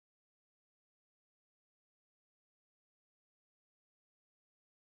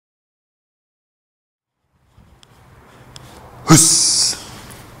Huss.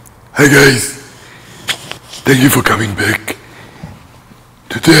 Hi guys, thank you for coming back.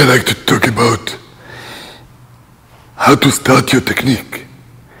 Today I'd like to talk about how to start your technique.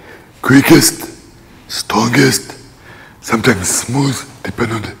 Quickest, strongest, sometimes smooth,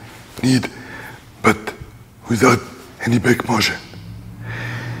 depending on the need, but without any back motion.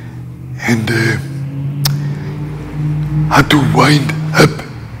 And how to wind up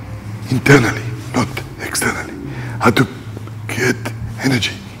internally, not externally. How to create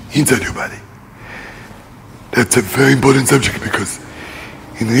energy inside your body. That's a very important subject because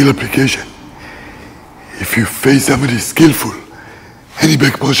in real application, if you face somebody skillful, any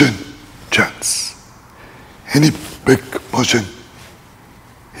back motion, chance. Any back motion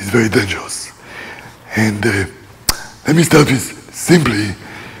is very dangerous. And let me start with simply,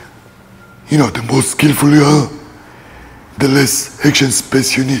 the more skillful you are, the less action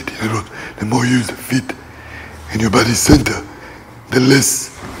space you need. In other words, the more you use the feet and your body center, the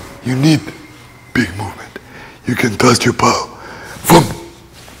less you need big movement. You can trust your power from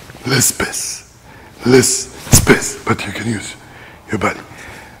less space, but you can use your body.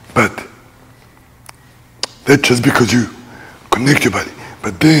 But that's just because you connect your body.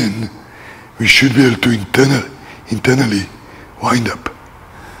 But then we should be able to internally wind up,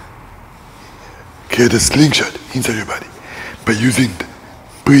 create a slingshot inside your body by using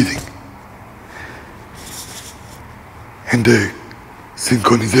breathing and the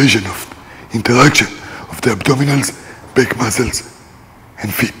synchronization of interaction of the abdominals, back muscles,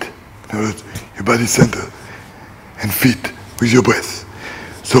 and feet. In other words, your body center and feet with your breath.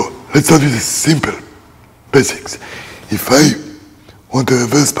 So let's start with the simple basics. If I want a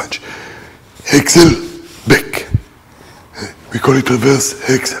reverse punch, exhale, back. We call it reverse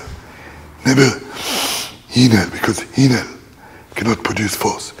exhale. Never inhale, because inhale cannot produce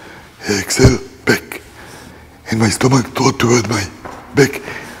force. Exhale, back. And my stomach draws toward my back,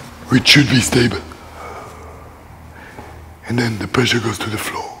 which should be stable. And then the pressure goes to the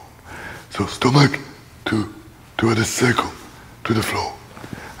floor. So stomach toward the circle, to the floor.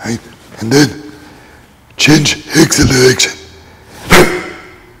 Right? And then change exhale direction.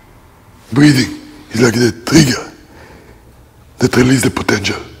 Breathing is like the trigger that releases the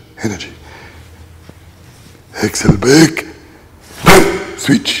potential energy. Exhale back,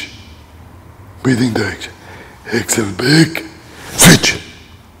 switch. Breathing direction. Exhale back, switch.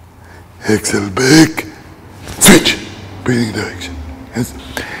 Exhale back, switch. Breathing direction. Yes?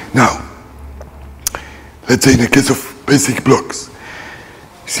 Now, let's say in the case of basic blocks,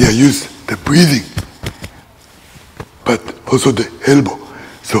 see, I use the breathing, but also the elbow.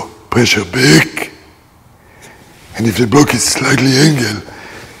 So pressure back, and if the block is slightly angled,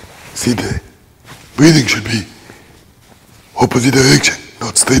 see, the breathing should be opposite direction,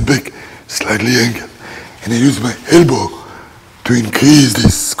 not straight back, slightly angled. And I use my elbow to increase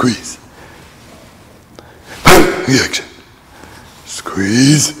this squeeze. Reaction.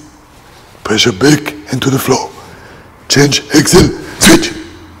 Squeeze, pressure back and to the floor. Change, exhale, switch.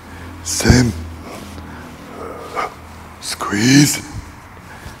 Same. Squeeze.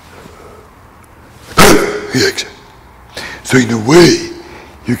 Reaction. So in a way,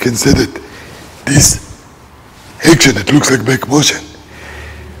 you can say that this action that looks like back motion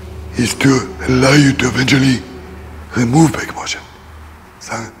is to allow you to eventually remove back motion.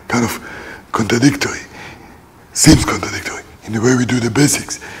 Some kind of contradictory. Seems contradictory in the way we do the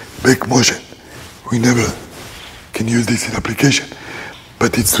basics. Back motion, we never can use this in application,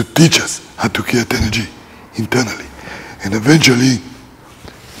 but it's to teach us how to create energy internally. And eventually,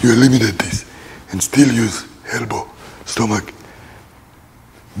 you eliminate this and still use elbow, stomach,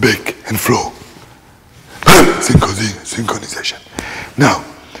 back, and floor. Synchronization. Now,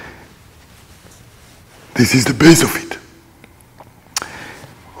 this is the base of it.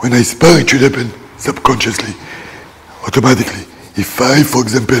 When I spar, it should happen subconsciously, automatically. If I, for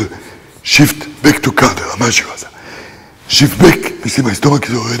example, shift back to kata, shift back, you see my stomach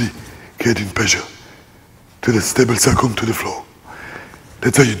is already creating pressure to the stable sacrum, to the floor.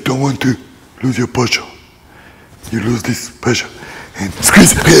 That's why you don't want to lose your posture. You lose this pressure. And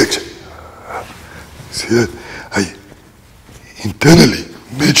squeeze, reaction. See that? I internally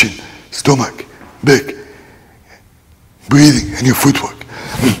imagine stomach, back, breathing, and your footwork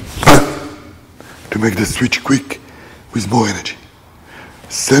to make the switch quick with more energy.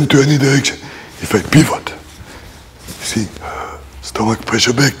 Same to any direction. If I pivot, see, stomach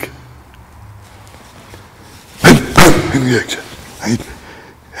pressure back, and reaction. Right?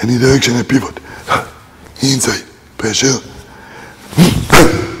 Any direction I pivot, inside, pressure,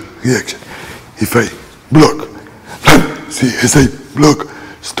 reaction. If I block, see, as I block,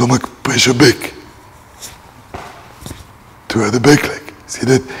 stomach pressure back, to the back leg. See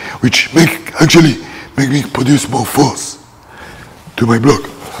that? Which actually make me produce more force to my block.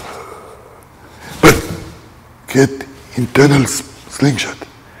 But get internal slingshot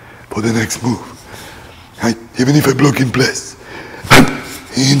for the next move. Right? Even if I block in place,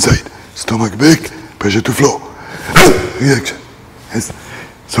 inside, stomach back, pressure to floor, reaction. Yes.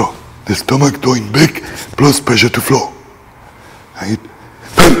 So the stomach going back plus pressure to floor. Right?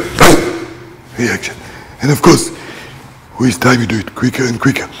 Reaction. And of course, with time you do it quicker and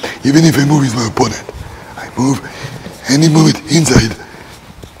quicker. Even if I move with my opponent, I move any movement inside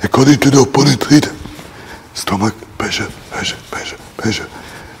according to the opponent rhythm. Stomach, pressure, pressure, pressure, pressure.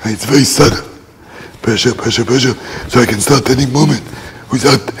 And it's very subtle. Pressure, pressure, pressure. So I can start any movement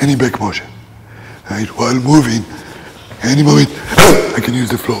without any back motion. Right? While moving, any moment, I can use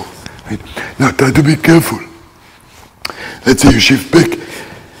the floor. Right? Now try to be careful. Let's say you shift back,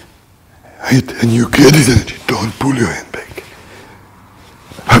 right? And you create this energy. Don't pull your hand back.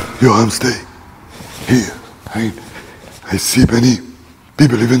 Your arms stay here. Right? I see many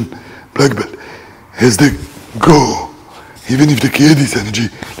people, even black belt, as they go, even if they create this energy,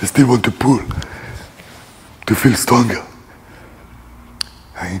 they still want to pull to feel stronger.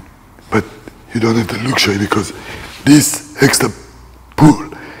 Right? But you don't have the luxury because this extra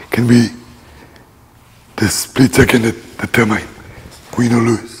pull can be the split second that determine win or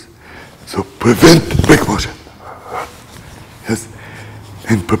lose. So prevent back motion. Yes?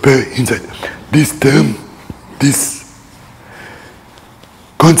 And prepare inside. This term, this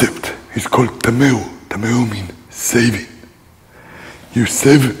concept is called Tameru. Tameru means saving. You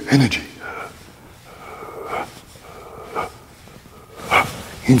save energy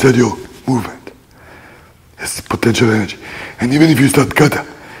inside your movement. It's potential energy. And even if you start kata,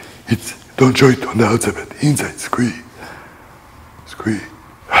 don't show it on the outside, but inside, squeeze. Squeeze.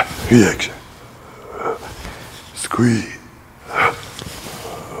 Reaction. Squeeze.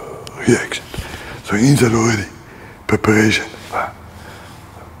 Reaction. So inside already, preparation.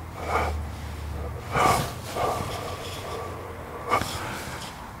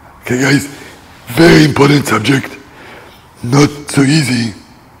 Okay guys, very important subject, not so easy,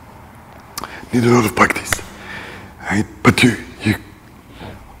 need a lot of practice, right? But you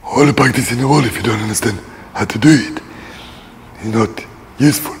all the practice in the world, if you don't understand how to do it, is not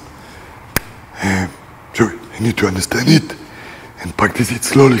useful. So you need to understand it and practice it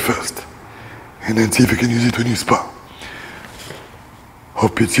slowly first, and then see if you can use it when you spar.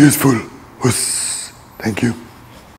 Hope it's useful. Thank you.